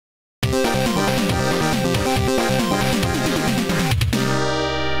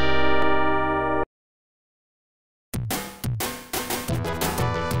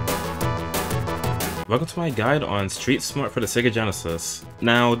welcome to my guide on Street Smart for the Sega Genesis.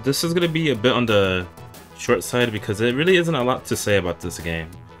 Now, this is going to be a bit on the short side because it really isn't a lot to say about this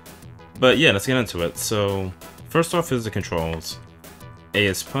game. But yeah, let's get into it. So, first off is the controls. A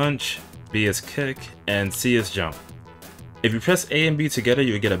is punch, B is kick, and C is jump. If you press A and B together,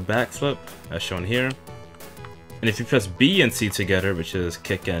 you would get a backflip, as shown here. And if you press B and C together, which is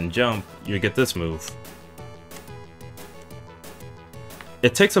kick and jump, you get this move.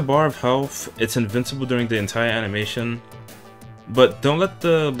 It takes a bar of health, it's invincible during the entire animation, but don't let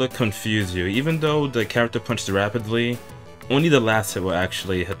the look confuse you. Even though the character punched rapidly, only the last hit will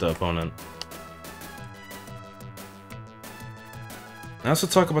actually hit the opponent. Now let's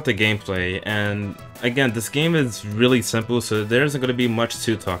talk about the gameplay, and again, this game is really simple, so there isn't going to be much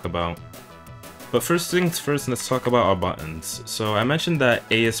to talk about. But first things first, let's talk about our buttons. So I mentioned that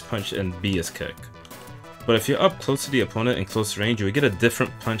A is punch and B is kick. But if you're up close to the opponent in close range, you would get a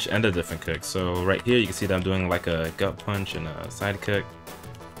different punch and a different kick. So right here, you can see that I'm doing like a gut punch and a side kick.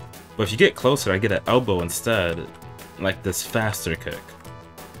 But if you get closer, I get an elbow instead, like this faster kick.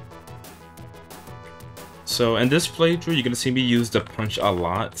 So in this playthrough, you're going to see me use the punch a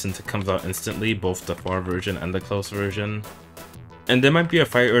lot since it comes out instantly, both the far version and the close version. And there might be a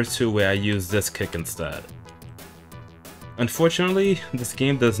fight or two where I use this kick instead. Unfortunately, this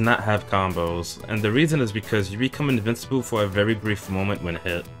game does not have combos, and the reason is because you become invincible for a very brief moment when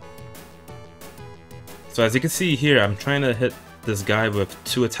hit. So as you can see here, I'm trying to hit this guy with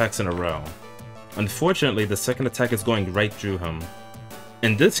 2 attacks in a row. Unfortunately, the second attack is going right through him.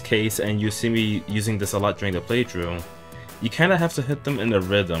 In this case, and you see me using this a lot during the playthrough, you kinda have to hit them in a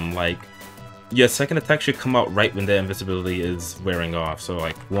rhythm, like your second attack should come out right when their invisibility is wearing off, so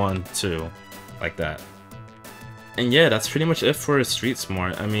like 1, 2, like that. And yeah, that's pretty much it for Street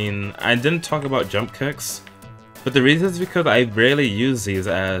Smart. I mean, I didn't talk about jump kicks, but the reason is because I rarely use these,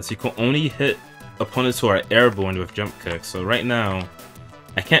 as you can only hit opponents who are airborne with jump kicks. So right now,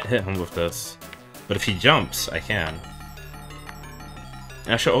 I can't hit him with this, but if he jumps, I can.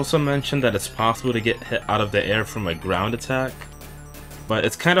 And I should also mention that it's possible to get hit out of the air from a ground attack, but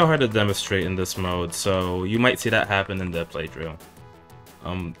it's kind of hard to demonstrate in this mode, so you might see that happen in the playthrough.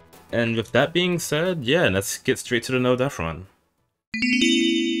 And with that being said, yeah, let's get straight to the no death run.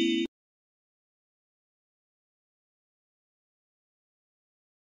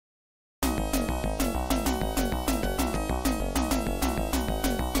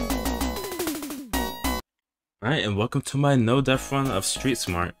 Alright, and welcome to my no death run of Street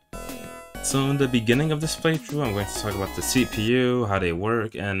Smart. So in the beginning of this playthrough, I'm going to talk about the CPU, how they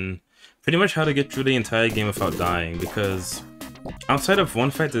work, and pretty much how to get through the entire game without dying, because outside of one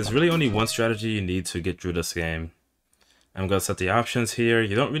fight, there's really only one strategy you need to get through this game. I'm going to set the options here.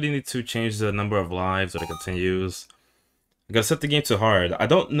 You don't really need to change the number of lives or the continues. I'm going to set the game to hard. I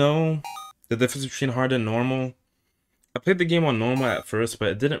don't know the difference between hard and normal. I played the game on normal at first, but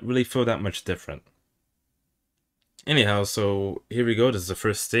it didn't really feel that much different. Anyhow, so here we go. This is the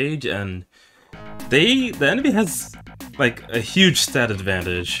first stage, and the enemy has like a huge stat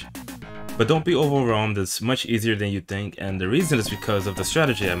advantage. But don't be overwhelmed, it's much easier than you think, and the reason is because of the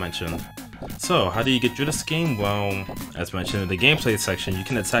strategy I mentioned. So, how do you get through this game? Well, as mentioned in the gameplay section, you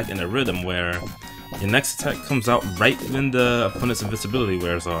can attack in a rhythm where your next attack comes out right when the opponent's invisibility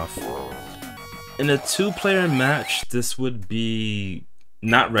wears off. In a 2-player match, this would be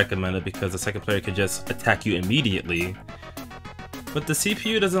not recommended because the second player could just attack you immediately. But the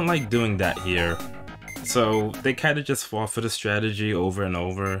CPU doesn't like doing that here, so they kind of just fall for the strategy over and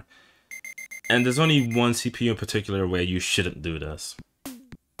over. And there's only one CPU in particular where you shouldn't do this.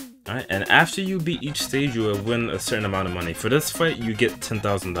 Alright, and after you beat each stage, you will win a certain amount of money. For this fight, you get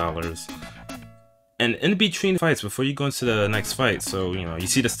 $10,000. And in between fights, before you go into the next fight, so you know, you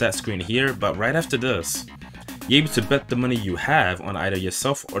see the stat screen here, but right after this, you're able to bet the money you have on either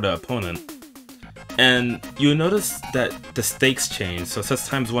yourself or the opponent. And you'll notice that the stakes change. So it says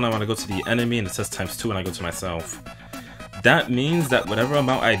times 1 I want to go to the enemy, and it says times 2 when I go to myself. That means that whatever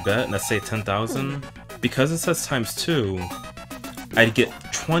amount I bet, let's say 10,000, because it says times 2, I'd get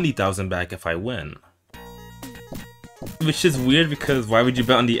 20,000 back if I win. Which is weird because why would you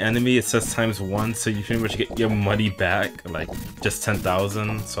bet on the enemy? It says times 1, so you pretty much get your money back, like just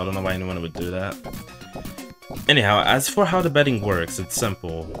 10,000, so I don't know why anyone would do that. Anyhow, as for how the betting works, it's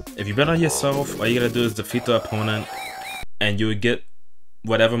simple. If you bet on yourself, all you gotta do is defeat the opponent, and you would get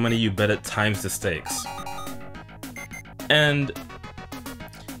whatever money you bet at times the stakes. And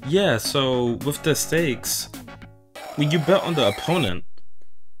yeah, so with the stakes, when you bet on the opponent,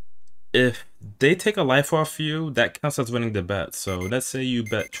 if they take a life off you, that counts as winning the bet. So let's say you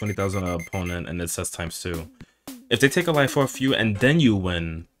bet 20,000 on an opponent and it says times 2. If they take a life off you and then you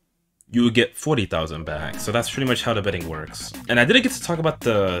win, you would get 40,000 back. So that's pretty much how the betting works. And I didn't get to talk about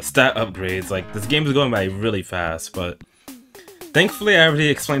the stat upgrades. Like, this game is going by really fast, but thankfully I already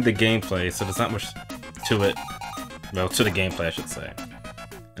explained the gameplay, so there's not much to it. Well, to the gameplay, I should say.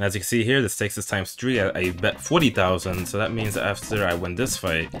 And as you can see here, the stakes is times 3. I bet 40,000, so that means after I win this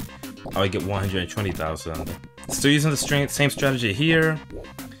fight, I'll get 120,000. Still using the same strategy here.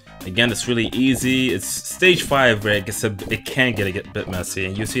 Again, it's really easy. It's stage 5 where it can get a bit messy,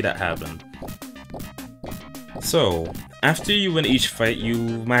 and you see that happen. So, after you win each fight, you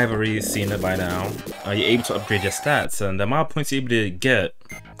might have already seen it by now. You're able to upgrade your stats, and the amount of points you're able to get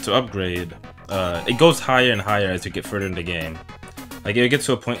to upgrade, it goes higher and higher as you get further in the game. Like, you get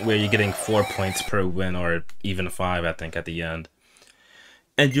to a point where you're getting 4 points per win, or even 5, I think, at the end.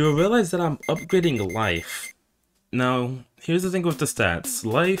 And you'll realize that I'm upgrading life. Now, here's the thing with the stats.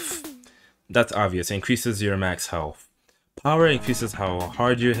 Life, that's obvious, it increases your max health. Power increases how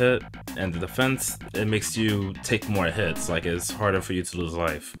hard you hit, and the defense, it makes you take more hits, like it's harder for you to lose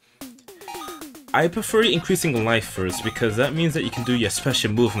life. I prefer increasing life first because that means that you can do your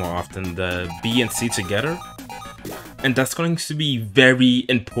special move more often, the B and C together. And that's going to be very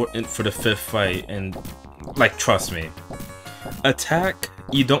important for the 5th fight, and like, trust me. Attack,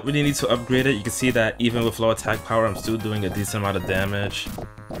 you don't really need to upgrade it. You can see that even with low attack power, I'm still doing a decent amount of damage.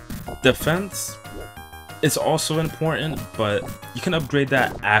 Defense is also important, but you can upgrade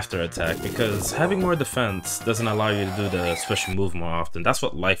that after attack because having more defense doesn't allow you to do the special move more often. That's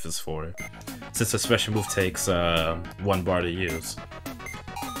what life is for, since the special move takes 1 bar to use.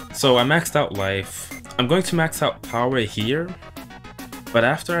 So I maxed out life. I'm going to max out power here, but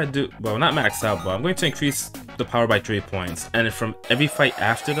after I do, well, not max out, but I'm going to increase the power by 3 points, and from every fight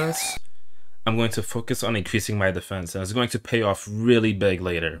after this, I'm going to focus on increasing my defense, and it's going to pay off really big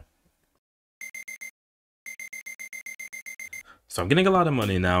later. So I'm getting a lot of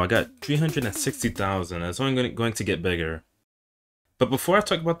money now. I got 360,000, and it's only going to get bigger. But before I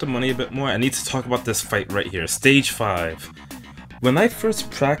talk about the money a bit more, I need to talk about this fight right here, stage 5. When I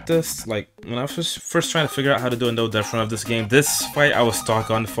first practiced, like, when I was first trying to figure out how to do a no-death run of this game, this fight I was stuck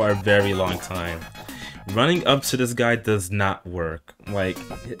on for a very long time. Running up to this guy does not work. Like,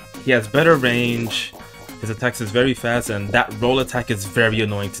 he has better range, his attacks is very fast, and that roll attack is very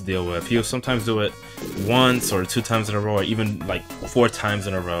annoying to deal with. He'll sometimes do it once or 2 times in a row, or even like 4 times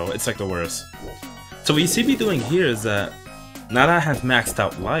in a row. It's like the worst. So what you see me doing here is that, now that I have maxed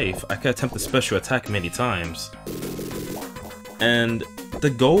out life, I can attempt a special attack many times. And the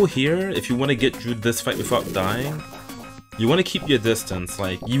goal here, if you want to get through this fight without dying, you want to keep your distance.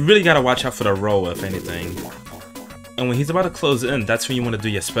 Like, you really gotta watch out for the roll, if anything. And when he's about to close in, that's when you want to do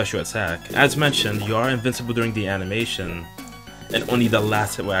your special attack. As mentioned, you are invincible during the animation, and only the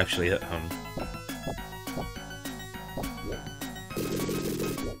last hit will actually hit him.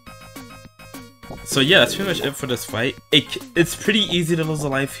 So yeah, that's pretty much it for this fight. It's pretty easy to lose a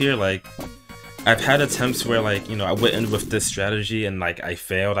life here. Like, I've had attempts where, like, you know, I went in with this strategy and, like, I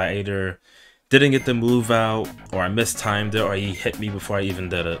failed. I either didn't get the move out, or I mistimed it, or he hit me before I even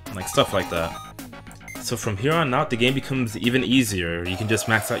did it. Like, stuff like that. So from here on out, the game becomes even easier. You can just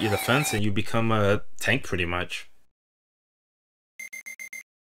max out your defense and you become a tank pretty much.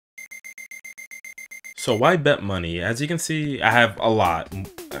 So why bet money? As you can see, I have a lot.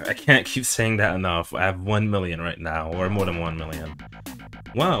 I can't keep saying that enough. I have 1 million right now, or more than 1 million.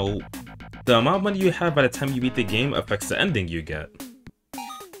 Well, the amount of money you have by the time you beat the game affects the ending you get.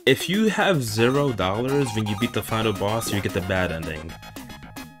 If you have $0 when you beat the final boss, you get the bad ending.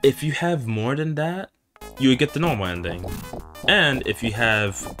 If you have more than that, you get the normal ending. And if you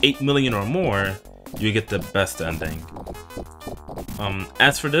have 8 million or more, you get the best ending.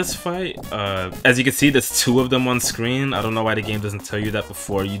 As for this fight, as you can see, there's 2 of them on screen. I don't know why the game doesn't tell you that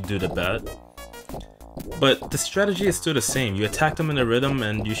before you do the bet. But the strategy is still the same. You attack them in a rhythm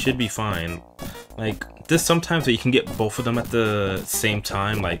and you should be fine. Like, there's sometimes where you can get both of them at the same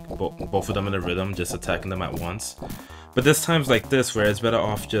time, like both of them in a rhythm, just attacking them at once. But there's times like this where it's better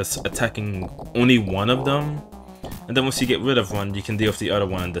off just attacking only one of them, and then once you get rid of one, you can deal with the other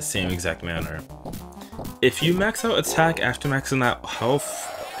one in the same exact manner. If you max out attack after maxing out health,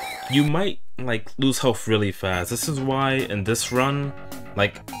 you might, like, lose health really fast. This is why in this run,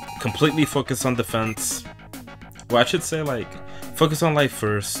 like, completely focus on defense. Well, I should say, like, focus on life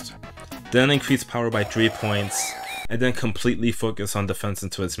first, then increase power by 3 points, and then completely focus on defense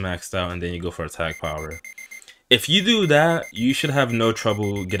until it's maxed out, and then you go for attack power. If you do that, you should have no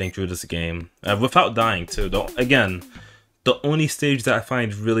trouble getting through this game, without dying too. Again, the only stage that I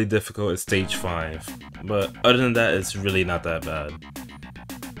find really difficult is stage 5, but other than that, it's really not that bad.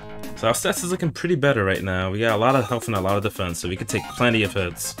 So our stats is looking pretty better right now. We got a lot of health and a lot of defense, so we can take plenty of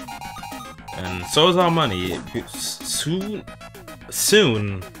hits. and so is our money.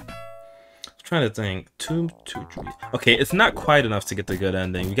 Soon. Trying to think. 2, 2, 3. Okay, it's not quite enough to get the good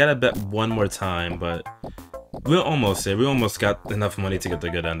ending. We gotta bet one more time, but we're almost there. We almost got enough money to get the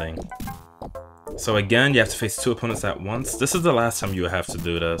good ending. So again, you have to face 2 opponents at once. This is the last time you have to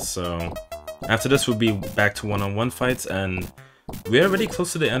do this, so after this we'll be back to one-on-one fights, and we're already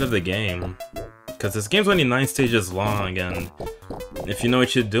close to the end of the game. Because this game's only 9 stages long, and if you know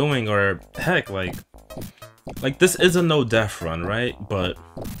what you're doing, or heck, like this is a no-death run, right? But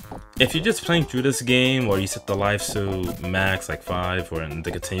if you're just playing through this game, or you set the lives to max, like 5, or and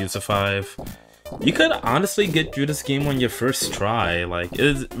it continues to 5, you could honestly get through this game on your first try. Like,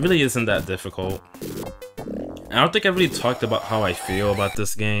 it really isn't that difficult. I don't think I really talked about how I feel about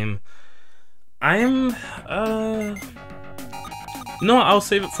this game. No, I'll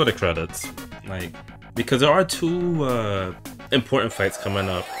save it for the credits. Like, because there are 2 important fights coming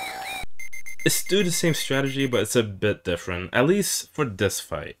up. It's still the same strategy, but it's a bit different, at least for this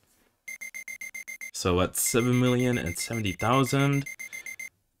fight. So at 7,070,000.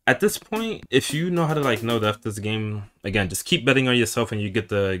 At this point, if you know how to like no death this game, again, just keep betting on yourself and you get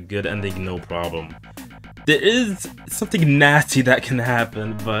the good ending, no problem. There is something nasty that can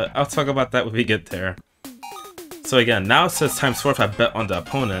happen, but I'll talk about that when we get there. So again, now it says times 4 if I bet on the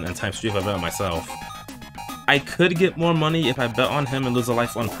opponent and times 3 if I bet on myself. I could get more money if I bet on him and lose a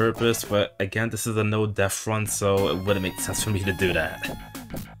life on purpose, but again, this is a no-death run, so it wouldn't make sense for me to do that.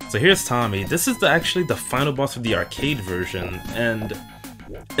 So here's Tommy. This is actually the final boss of the arcade version, and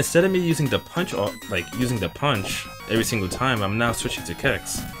instead of me using the punch, every single time, I'm now switching to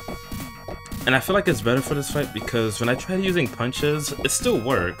kicks. And I feel like it's better for this fight because when I tried using punches, it still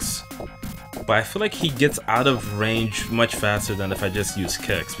works. But I feel like he gets out of range much faster than if I just use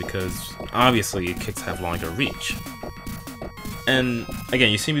kicks, because obviously kicks have longer reach. And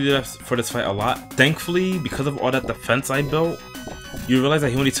again, you see me do that for this fight a lot. Thankfully, because of all that defense I built, you realize that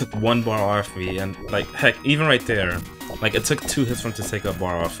he only took 1 bar off me, and like, heck, even right there, like it took 2 hits for him to take a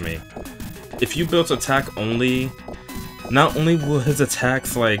bar off me. If you built attack only, not only will his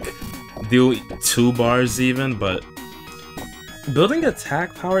attacks like do 2 bars even, but building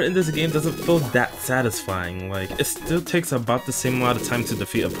attack power in this game doesn't feel that satisfying. Like, it still takes about the same amount of time to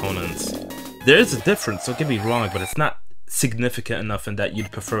defeat opponents. There is a difference, don't get me wrong, but it's not significant enough in that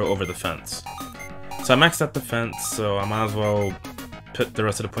you'd prefer over defense. So I maxed out defense, so I might as well put the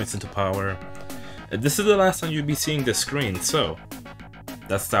rest of the points into power. This is the last time you'll be seeing this screen, so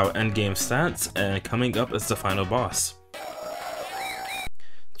that's our endgame stats, and coming up is the final boss.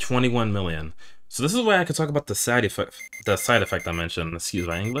 21 million. So this is where I could talk about the side effect I mentioned, excuse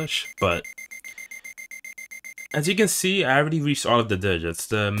my English, but as you can see, I already reached all of the digits.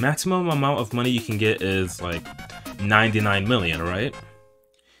 The maximum amount of money you can get is like 99 million, right?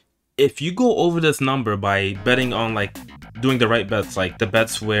 If you go over this number by betting on like doing the right bets, like the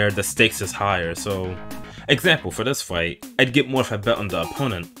bets where the stakes is higher. So, example, for this fight, I'd get more if I bet on the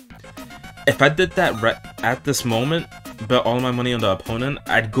opponent. If I did that right at this moment, bet all my money on the opponent,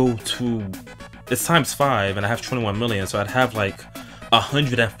 I'd go to, it's times 5 and I have 21 million, so I'd have like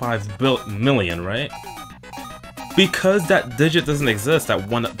 105 million, right? Because that digit doesn't exist, that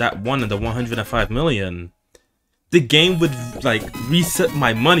one in the 105 million, the game would like reset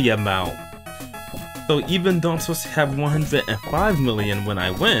my money amount. So even though I'm supposed to have 105 million when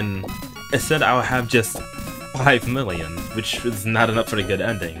I win, instead I'll have just 5 million, which is not enough for a good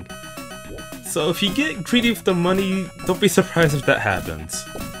ending. So if you get greedy with the money, don't be surprised if that happens.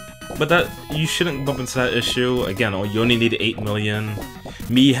 But that, you shouldn't bump into that issue. Again, you only need 8 million.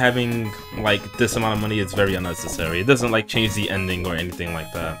 Me having like this amount of money is very unnecessary. It doesn't like change the ending or anything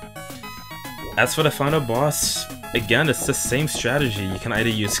like that. As for the final boss, again, it's the same strategy. You can either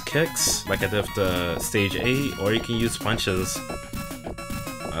use kicks, like I did with the stage 8, or you can use punches.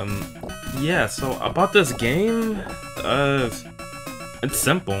 Yeah, so about this game, it's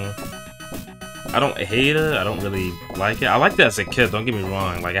simple. I don't hate it, I don't really like it. I liked it as a kid, don't get me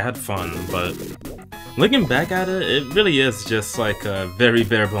wrong, like I had fun, but looking back at it, it really is just like a very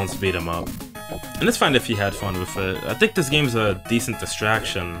bare bones beat 'em up. And it's fine if you had fun with it. I think this game's a decent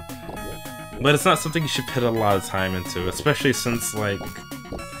distraction, but it's not something you should put a lot of time into, especially since like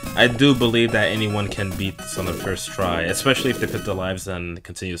I do believe that anyone can beat this on the first try, especially if they put the lives and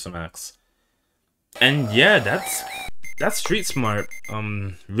continue to max. And yeah, that's Street Smart.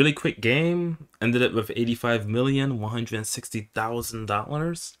 Really quick game. Ended it with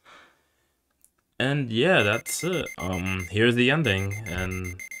 $85,160,000. And yeah, that's it. Here's the ending.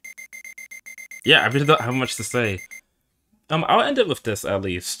 And yeah, I really don't have much to say. I'll end it with this at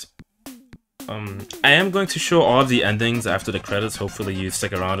least. I am going to show all the endings after the credits. Hopefully you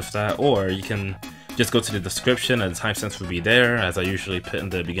stick around with that, or you can just go to the description and the timestamps will be there, as I usually put in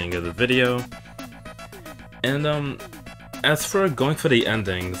the beginning of the video. And as for going for the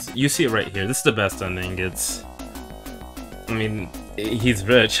endings, you see it right here. This is the best ending. It's, I mean, he's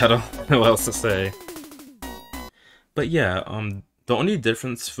rich. I don't know what else to say. But yeah, the only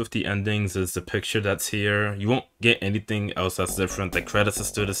difference with the endings is the picture that's here. You won't get anything else that's different. The credits are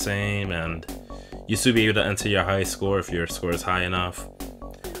still the same, and you still be able to enter your high score if your score is high enough.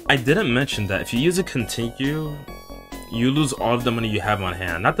 I didn't mention that if you use a continue, you lose all of the money you have on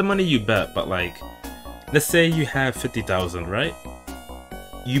hand. Not the money you bet, but like, let's say you have 50,000, right?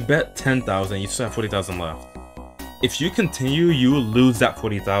 You bet 10,000, you still have 40,000 left. If you continue, you will lose that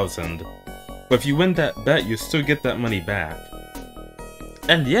 40,000. But if you win that bet, you still get that money back.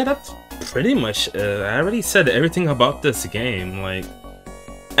 And yeah, that's pretty much it. I already said everything about this game. Like,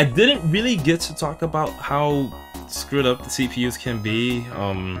 I didn't really get to talk about how screwed up the CPUs can be.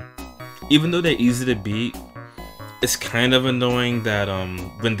 Even though they're easy to beat, it's kind of annoying that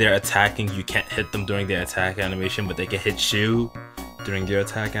when they're attacking, you can't hit them during their attack animation, but they can hit you during your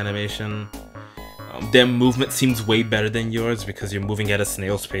attack animation. Their movement seems way better than yours because you're moving at a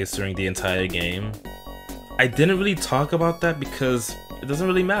snail's pace during the entire game. I didn't really talk about that because it doesn't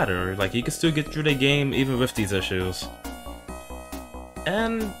really matter. Like, you can still get through the game even with these issues.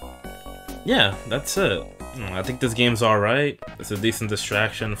 And yeah, that's it. I think this game's alright. It's a decent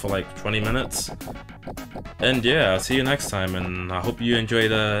distraction for like 20 minutes. And yeah, I'll see you next time, and I hope you enjoy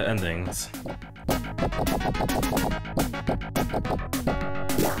the endings.